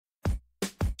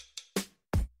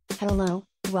Hello,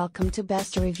 welcome to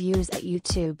Best Reviews at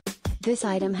YouTube. This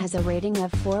item has a rating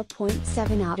of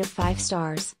 4.7 out of 5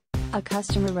 stars. A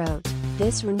customer wrote,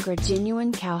 "This Rnker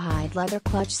Genuine cowhide leather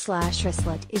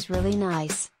clutch/wristlet is really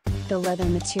nice. The leather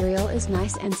material is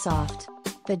nice and soft.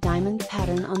 The diamond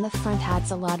pattern on the front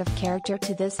adds a lot of character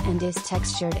to this and is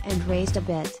textured and raised a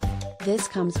bit. This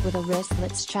comes with a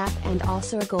wristlet strap and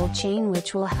also a gold chain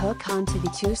which will hook onto the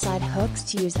two side hooks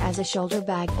to use as a shoulder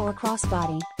bag or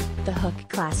crossbody. The hook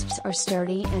clasps are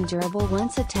sturdy and durable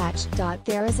once attached.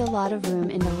 There is a lot of room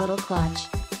in the little clutch.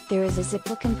 There is a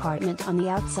zipper compartment on the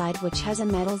outside which has a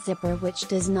metal zipper which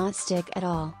does not stick at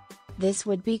all. This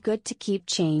would be good to keep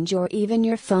change or even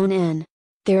your phone in.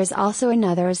 There is also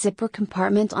another zipper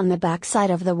compartment on the back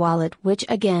side of the wallet which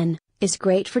again, is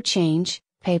great for change,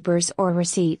 papers or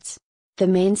receipts. The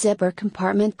main zipper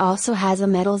compartment also has a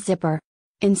metal zipper.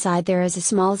 Inside there is a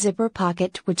small zipper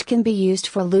pocket which can be used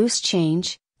for loose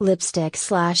change,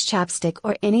 lipstick/chapstick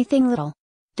or anything little.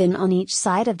 Then on each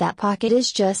side of that pocket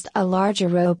is just a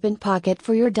larger open pocket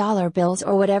for your dollar bills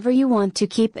or whatever you want to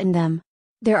keep in them.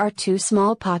 There are two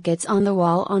small pockets on the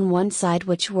wall on one side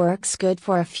which works good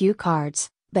for a few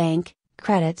cards, bank,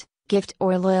 credit, gift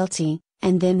or loyalty,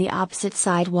 and then the opposite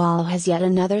side wall has yet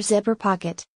another zipper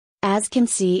pocket. As can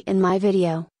see in my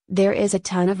video, there is a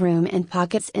ton of room and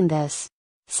pockets in this.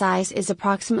 Size is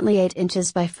approximately 8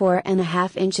 inches by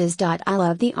 4.5 inches. I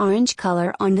love the orange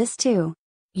color on this too.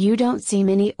 You don't see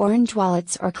many orange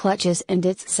wallets or clutches and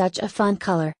it's such a fun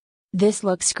color. This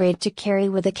looks great to carry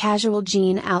with a casual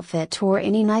jean outfit or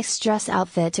any nice dress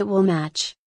outfit it will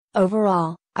match.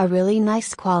 Overall, a really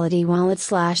nice quality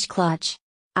wallet/clutch.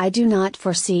 I do not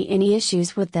foresee any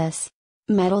issues with this.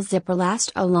 Metal zipper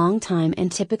last a long time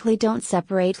and typically don't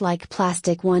separate like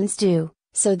plastic ones do,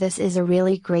 so this is a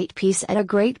really great piece at a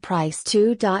great price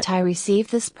too. I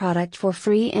received this product for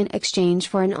free in exchange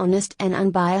for an honest and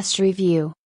unbiased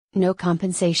review. No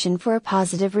compensation for a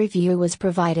positive review was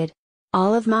provided.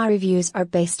 All of my reviews are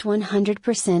based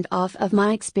 100% off of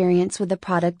my experience with the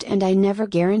product and I never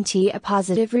guarantee a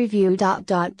positive review.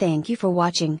 Thank you for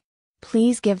watching.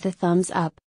 Please give the thumbs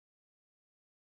up.